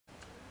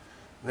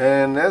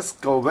Then let's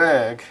go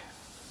back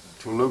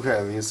to look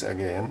at this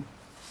again.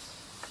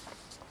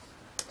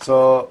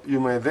 So you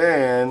may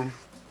then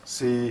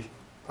see,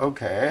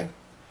 okay,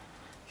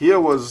 here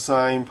was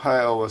sine pi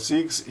over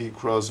 6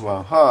 equals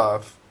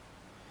 1/2.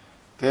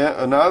 Then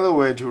another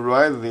way to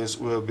write this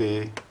will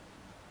be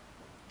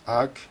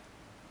arc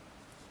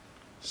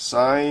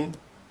sine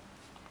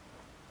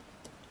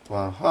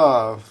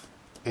 1/2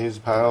 is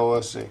pi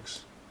over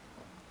 6.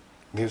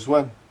 This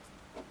one.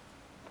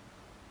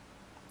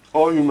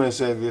 Or you may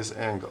say this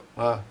angle.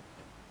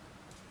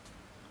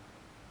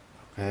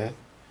 Okay.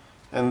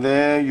 And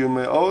then you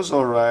may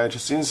also write,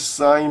 since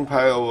sine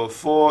pi over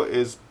 4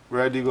 is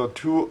radical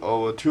 2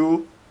 over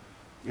 2,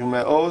 you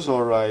may also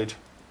write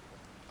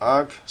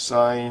arc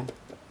sine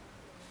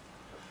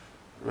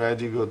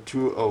radical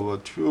 2 over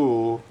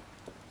 2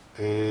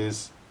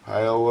 is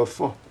pi over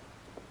 4.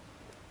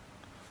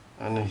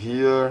 And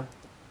here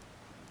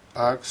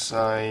arc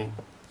sine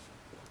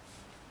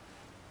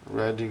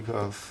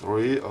radical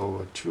 3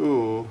 over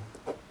 2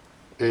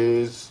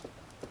 is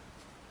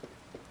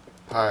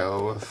pi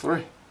over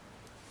 3.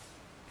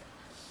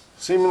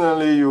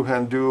 Similarly, you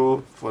can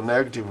do for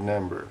negative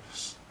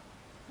numbers.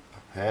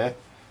 Okay,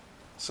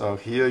 so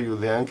here you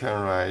then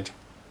can write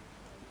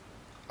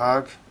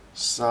arc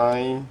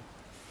sine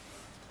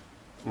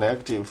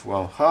negative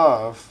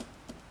 1/2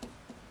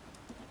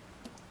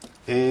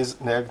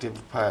 is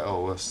negative pi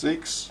over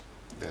 6.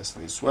 That's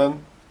this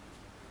one.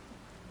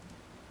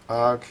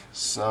 Arc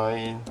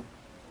sine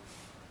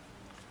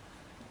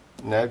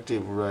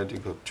negative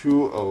radical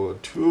 2 over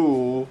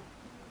 2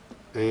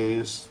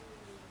 is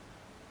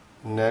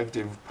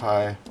negative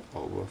pi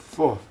over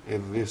 4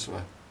 is this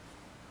one.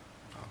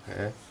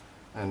 Okay,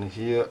 and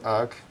here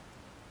arc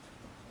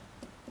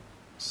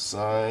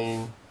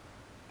sine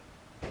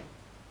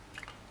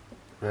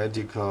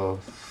radical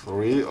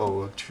 3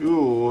 over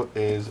 2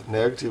 is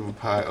negative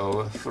pi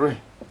over 3.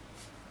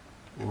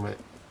 You may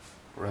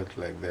write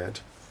like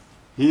that.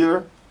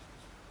 Here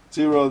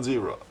 0,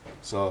 0.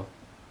 So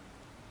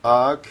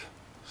arc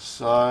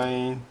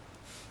sine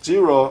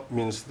 0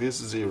 means this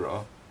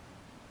 0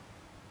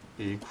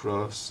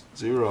 equals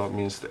 0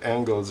 means the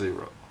angle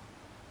 0.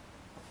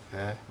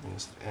 Okay,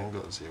 means the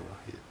angle 0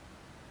 here.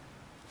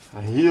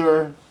 And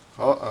here,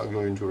 how are you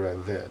going to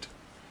write that?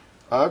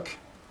 Arc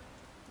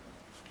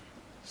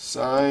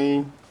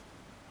sine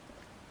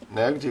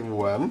negative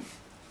 1,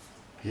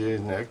 here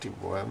is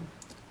negative 1,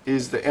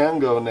 is the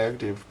angle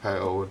negative pi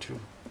over 2.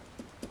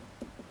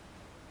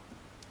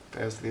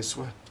 That's this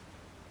one.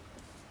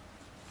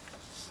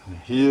 And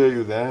here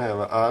you then have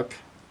arc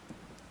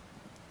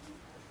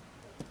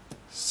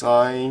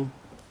sine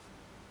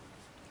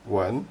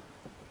 1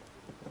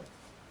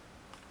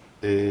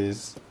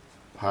 is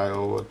pi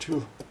over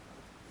 2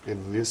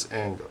 in this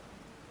angle.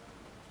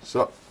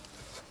 So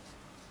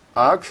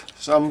arc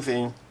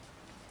something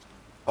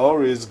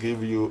always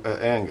give you an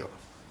angle.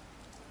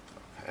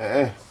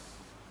 Okay.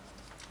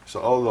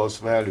 So all those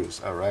values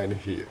are right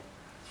here.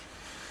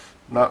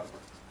 Now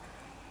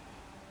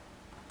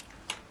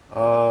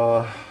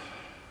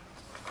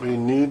we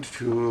need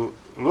to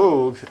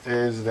look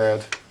is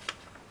that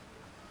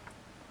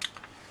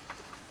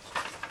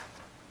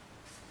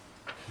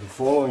the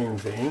following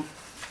thing.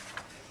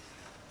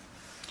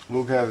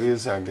 Look at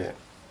this again.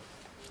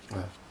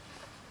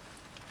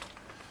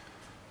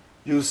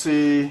 You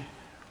see,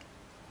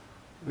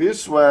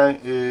 this one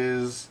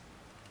is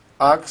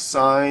arc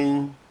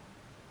sine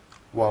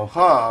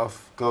 1/2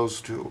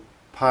 goes to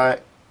pi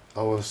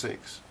over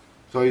 6.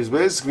 So it's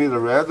basically the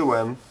red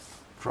one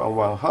from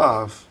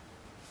 1/2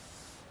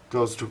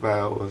 goes to pi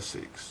over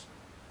 6.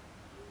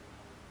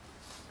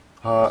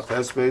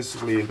 That's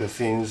basically the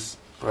things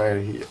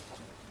right here.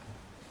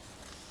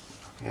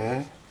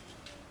 Okay,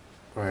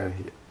 right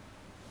here.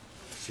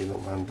 See the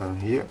one down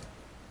here.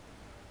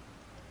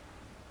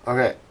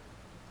 Okay,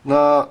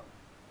 now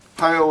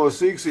pi over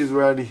 6 is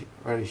right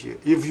here.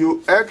 If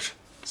you act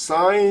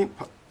sine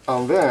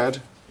on that,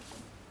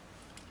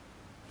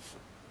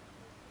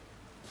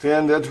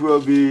 then that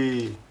will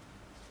be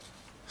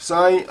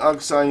sine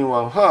arc sine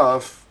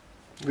 1/2.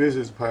 This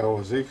is pi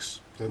over 6,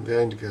 and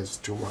then it gets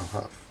to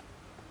 1/2.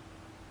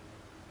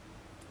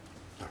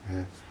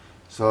 Okay,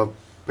 so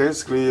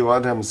basically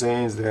what I'm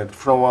saying is that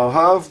from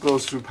 1/2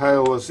 goes to pi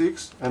over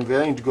 6, and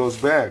then it goes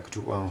back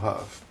to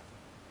 1/2.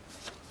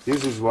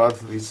 This is what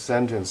this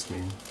sentence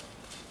means.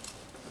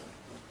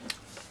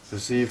 You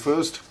see,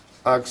 first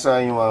arc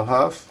sine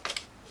 1/2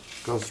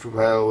 goes to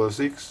pi over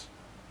 6,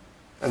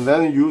 and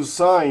then use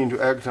sine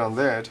to act on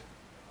that.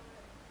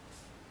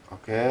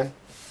 Okay,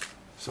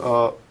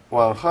 so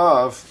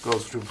 1/2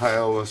 goes to pi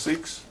over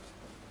 6.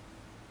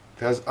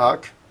 That's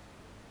arc.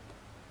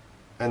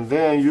 And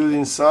then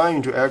using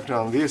sine to act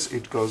on this,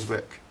 it goes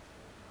back.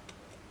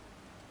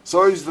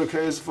 So is the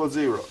case for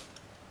 0.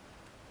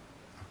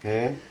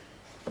 Okay,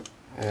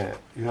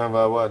 you have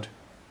a what?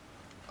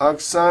 Arc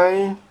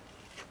sine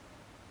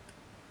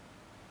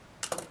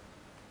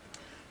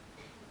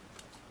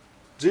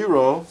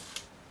zero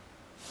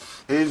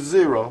is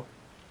 0,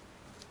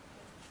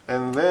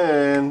 and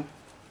then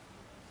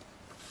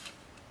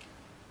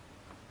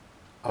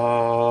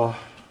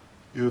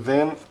you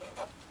then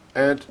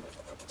add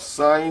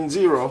sine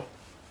 0,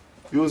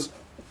 use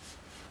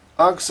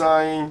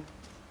arcsin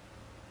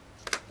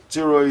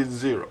 0 is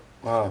 0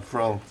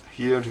 from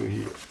here to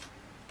here,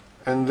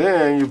 and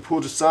then you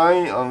put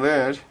sine on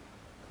that,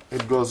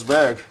 it goes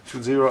back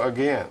to 0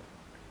 again.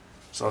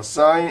 So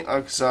sine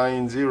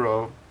arcsin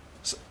 0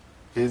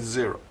 is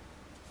 0.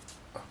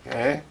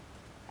 Okay?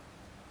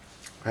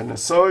 And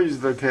so is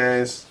the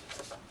case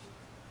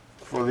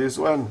for this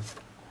one.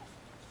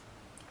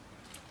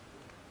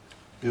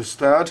 You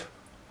start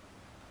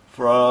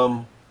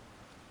from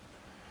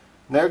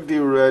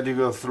negative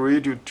radical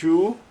 3 to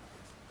 2.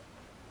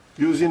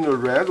 Using the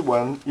red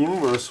one,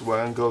 inverse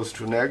one goes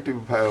to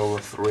negative pi over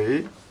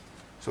 3.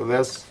 So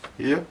that's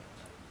here.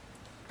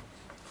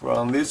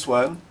 From this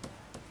one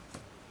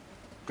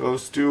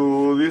goes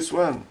to this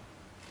one,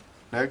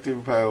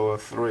 negative pi over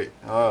 3.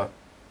 Yeah.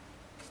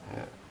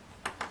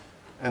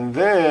 And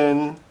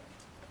then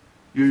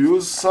you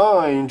use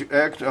sine to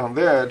act on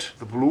that,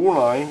 the blue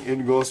line,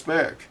 it goes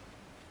back.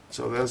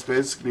 So that's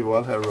basically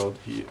what I wrote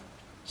here.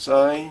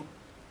 Sine,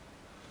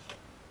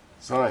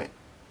 sine.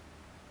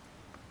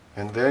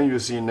 And then you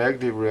see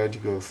negative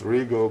radical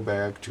 3 go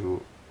back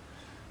to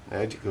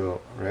negative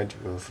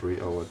radical 3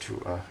 over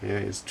 2. Here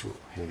is 2,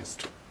 here is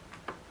 2.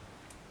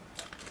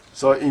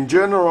 So in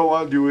general,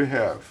 what do we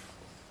have?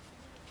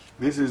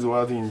 This is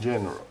what in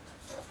general.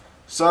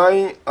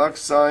 Sine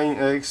arcsin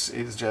x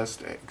is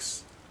just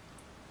x.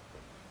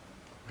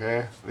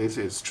 Okay, this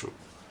is true.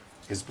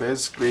 It's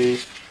basically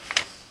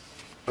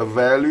a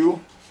value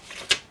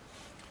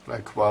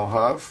like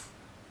 1/2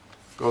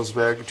 goes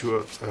back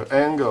to an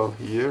angle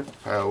here,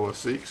 pi over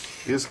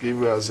 6. This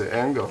gives us an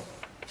angle.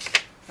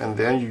 And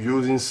then you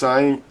using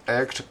sine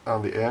act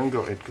on the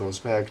angle, it goes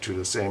back to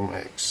the same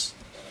x.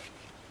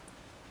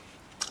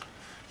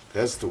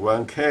 That's the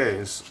one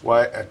case,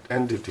 y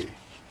identity.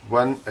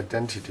 One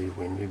identity,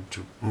 we need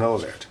to know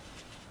that.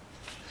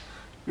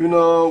 You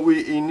know,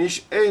 we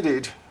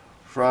initiated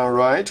from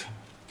right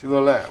to the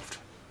left.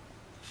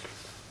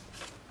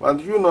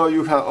 But you know,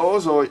 you can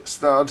also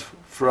start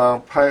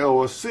from pi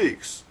over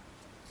 6.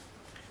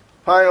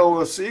 Pi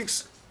over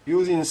 6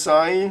 using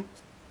sine,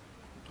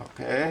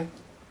 okay,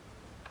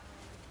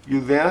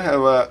 you then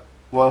have a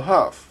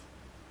 1/2.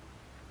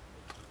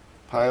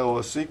 Pi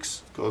over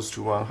 6 goes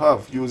to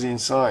 1/2 using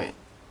sine.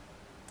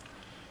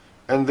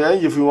 And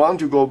then if you want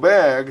to go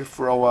back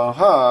from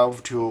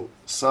 1/2 to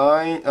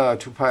sine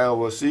to pi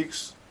over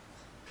 6,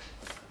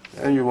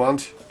 then you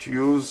want to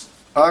use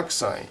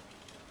arcsin.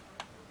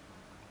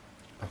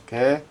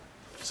 Okay,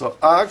 so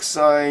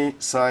arcsin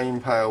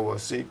sine pi over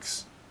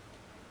 6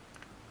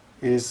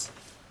 is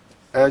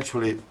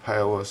actually pi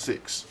over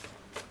 6.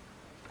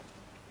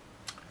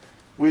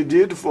 We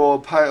did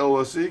for pi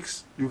over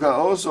 6. You can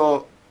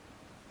also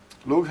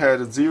look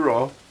at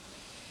 0.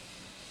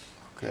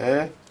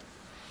 Okay,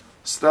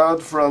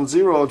 start from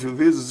 0 to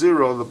this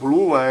 0. The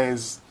blue one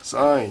is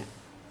sine.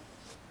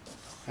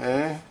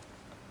 Okay,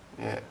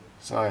 yeah,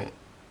 sine.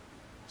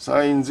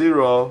 Sine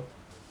 0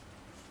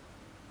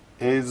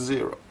 is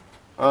 0.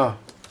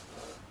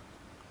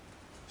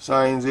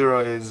 Sine 0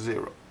 is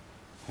 0.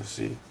 You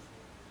see?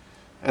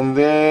 And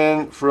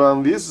then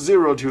from this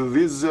 0 to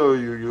this 0,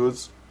 you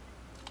use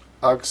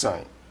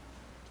arcsin.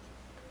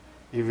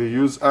 If you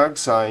use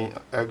arcsin,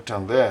 act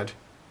on that,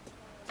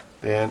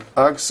 then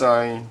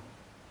arcsin,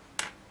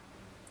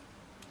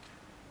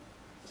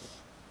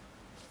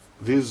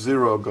 this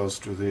 0 goes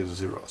to this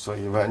 0. So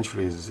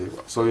eventually it's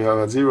 0. So you have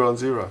a 0,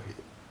 0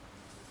 here.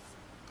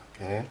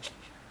 Okay.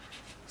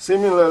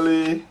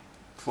 Similarly,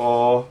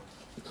 for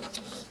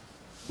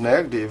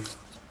negative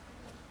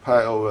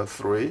pi over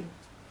 3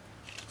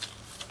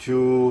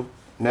 to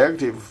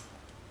negative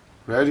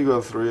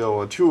radical 3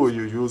 over 2,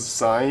 you use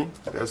sine.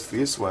 That's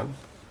this one.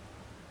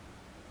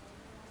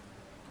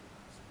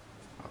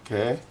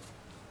 Okay.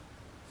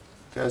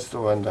 That's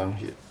the one down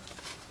here.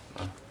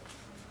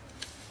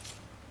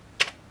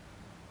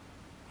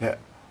 Yeah.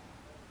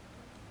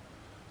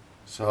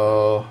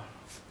 So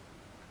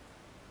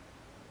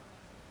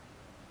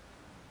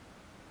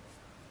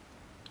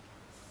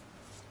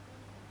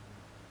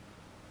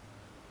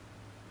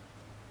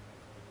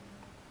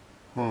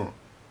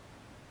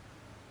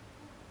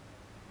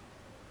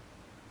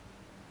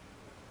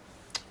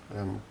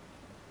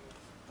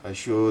I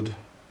should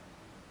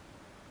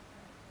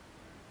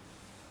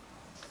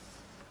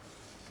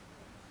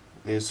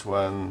this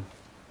one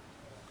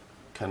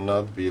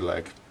cannot be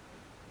like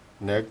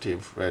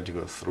negative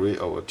radical 3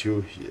 over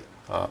 2 here.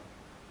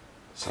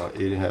 So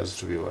it has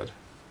to be what?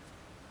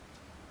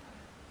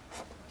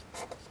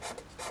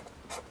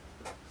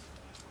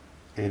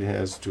 It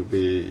has to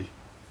be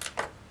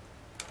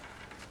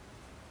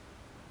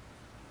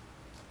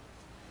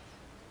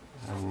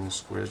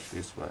scratch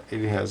this one.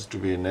 It has to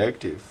be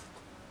negative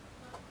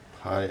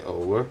pi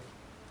over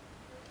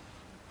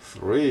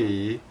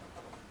 3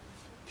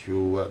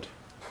 to what?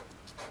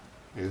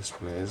 This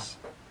place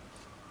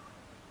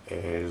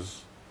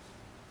is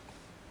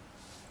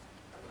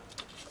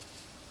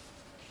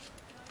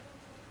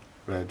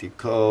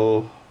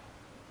radical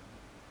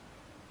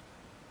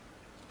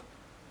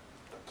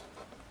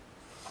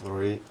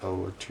 3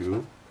 over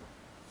 2.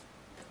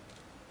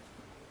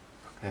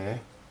 Okay.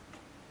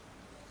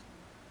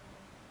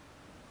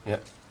 Yeah.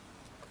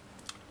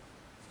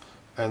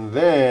 And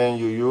then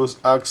you use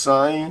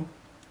arcsin,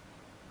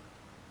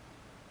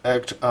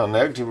 act on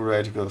negative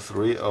radical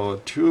 3 over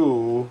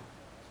 2.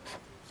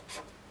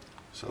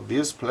 So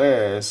this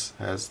place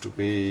has to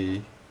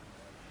be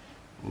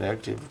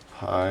negative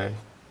pi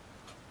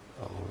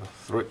over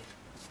 3.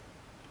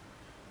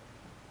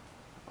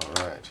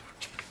 Alright.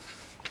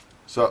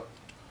 So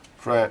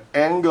from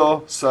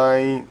angle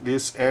sine,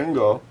 this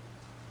angle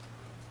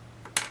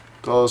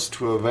goes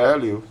to a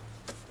value,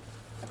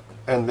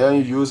 and then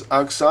you use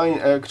arcsin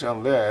act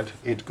on that,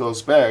 it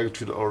goes back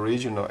to the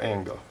original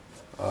angle.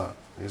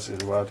 This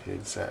is what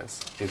it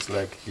says. It's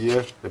like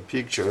here, the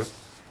picture.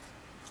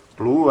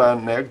 Blue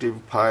one,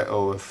 negative pi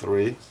over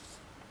 3.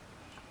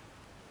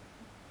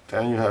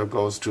 Then you have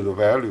goes to the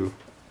value.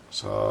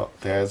 So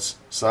that's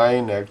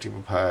sine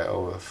negative pi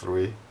over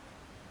 3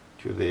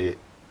 to the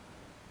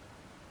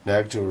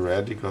negative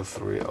radical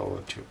 3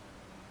 over 2.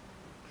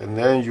 And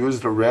then use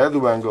the red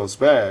one goes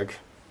back.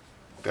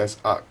 That's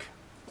arc.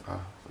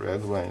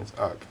 Red one is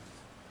arc.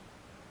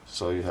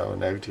 So you have a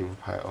negative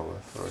pi over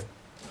 3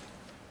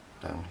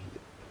 down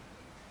here.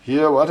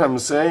 Here what I'm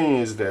saying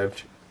is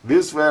that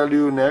this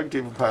value,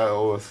 negative pi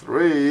over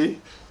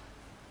 3,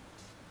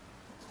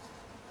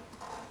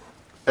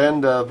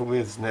 end up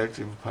with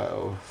negative pi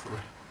over 3.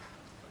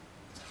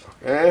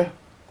 Okay?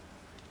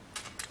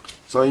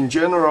 So in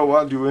general,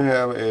 what do we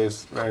have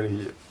is right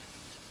here.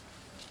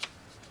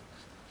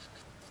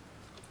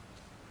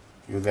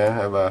 You then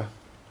have a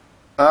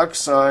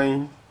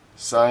arcsin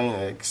sine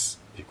x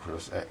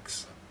equals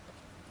x.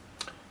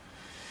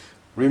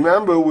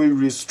 Remember, we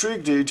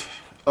restricted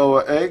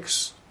our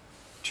x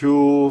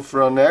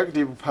from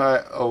negative pi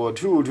over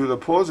 2 to the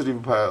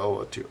positive pi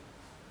over 2.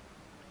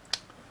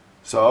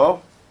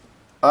 So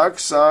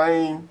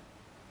arcsin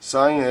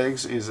sine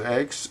x is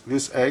x.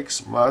 This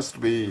x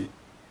must be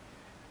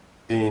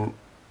in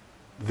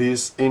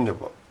this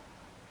interval.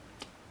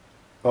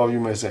 Or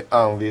you may say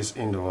on this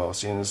interval,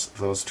 since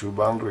those two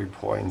boundary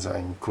points are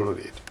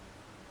included.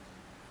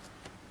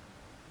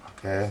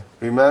 Okay.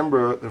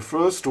 Remember, the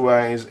first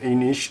one is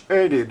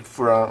initiated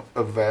from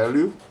a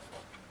value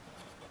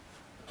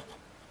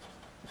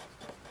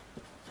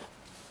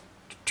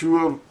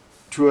to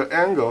an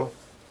angle.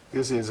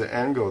 This is an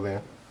angle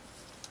then.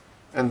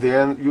 And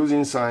then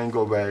using sine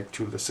go back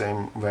to the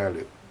same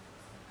value.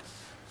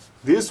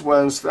 This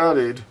one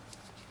started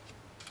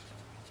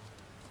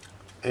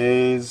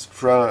is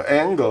from an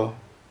angle.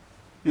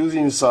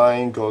 Using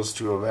sine goes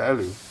to a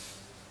value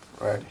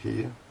right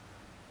here.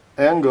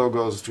 Angle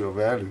goes to a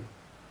value.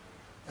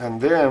 And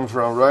then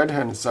from right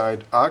hand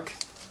side, arc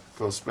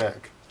goes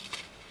back.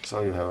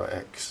 So you have an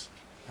x.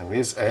 And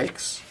this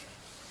x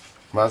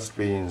must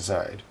be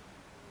inside.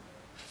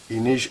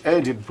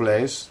 Initiated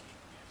place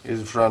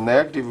is from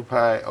negative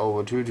pi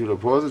over 2 to the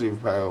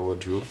positive pi over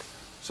 2.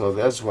 So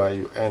that's why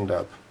you end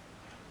up,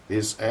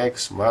 this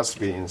x must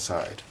be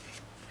inside.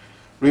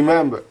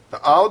 Remember,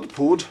 the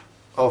output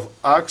of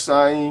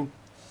arcsin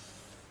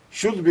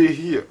should be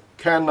here.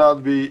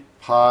 Cannot be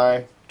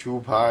pi, 2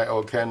 pi,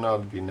 or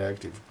cannot be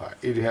negative pi.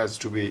 It has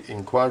to be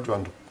in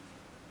quadrant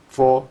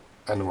 4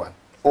 and 1,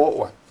 or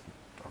 1.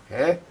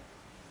 Okay?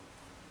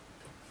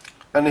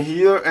 And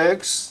here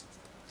x,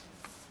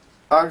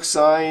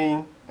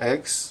 arcsin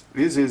x,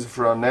 this is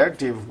from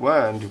negative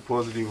 1 to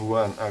positive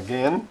 1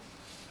 again.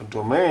 The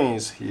domain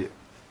is here.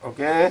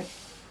 Okay?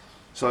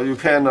 So you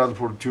cannot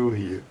put 2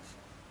 here.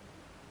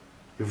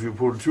 If you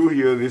put 2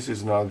 here, this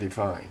is not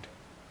defined.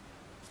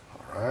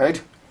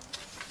 Alright?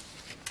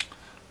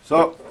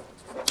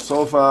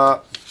 So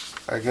far,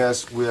 I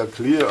guess we are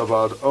clear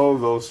about all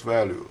those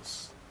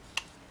values.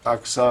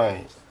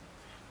 Arcsin,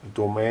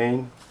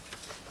 domain,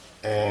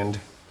 and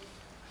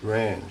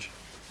range.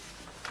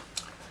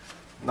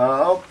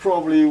 Now,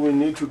 probably we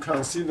need to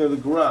consider the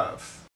graph.